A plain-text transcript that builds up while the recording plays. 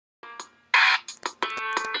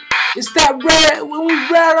It's that ride when we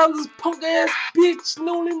ride on this punk ass bitch,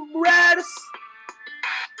 known them riders.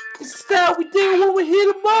 It's how we do when we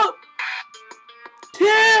hit them up.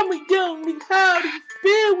 Tell me, young nigga, how do you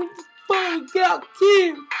feel when you finally got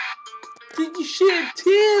killed? Did you shed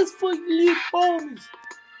tears for your little homies?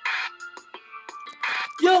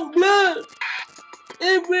 Young blood,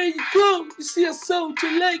 everywhere you go, you see a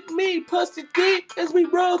soldier like me, pussy dick, as we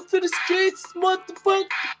roll through the streets, motherfucking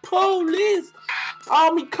police.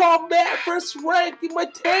 Army combat, first rank in my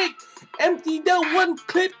tank, emptied out one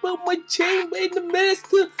clip of my chamber in the midst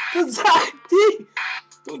of anxiety.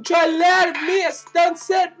 Don't try to lie to me, I stand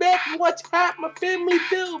set back and watch half my family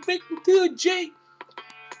fell victim to a J.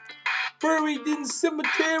 Buried in the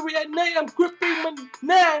cemetery at night, I'm gripping my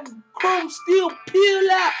 9 chrome steel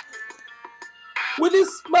peel out. With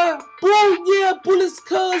this my bro, yeah, bullets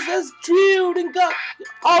cuz that's drilled and got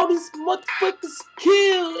all these motherfuckers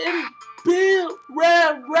killed and built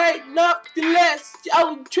round right, knock the last.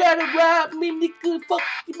 Y'all try to rob me, nigga, fuck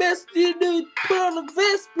you best you do, put on a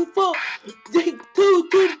vest before they do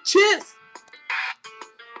to the chest.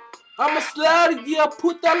 I'm a slaughter, yeah, I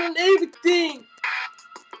put that on everything.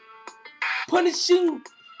 Punishing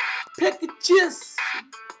packages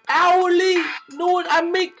hourly, knowing I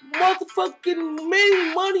make motherfucking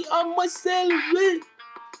money on my salary.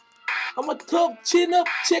 I'm a tough chin up,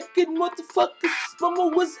 checking motherfuckers. Mama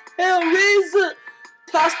was Hellraiser.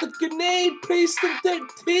 Tossed a grenade, placed in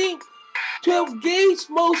 13. 12 gauge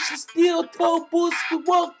motion, steel toe boots. We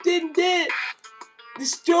walked in there.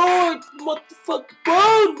 Destroyed motherfucker,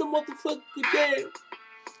 burned the motherfucker there.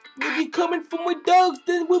 We be coming for my dogs,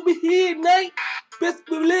 then we'll be here at night. Best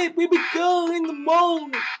believe we be gone in the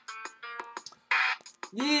morning.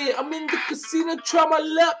 Yeah, I'm in the casino, try my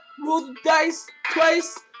luck. Roll the dice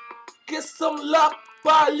twice. Get some luck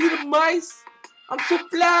by a little mice. I'm so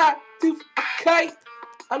fly to a kite.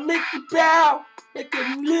 I make you bow like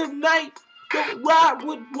a little knife. Don't ride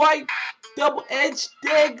with white. Double-edged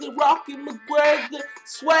dagger, rockin' McGregor.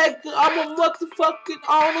 Swagger, I'm a motherfucking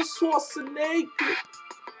Arnold Schwarzenegger.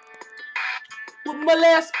 With my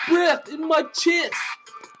last breath in my chest,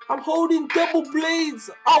 I'm holding double blades,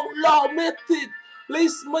 outlaw method.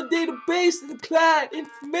 Lace my database and client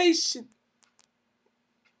information.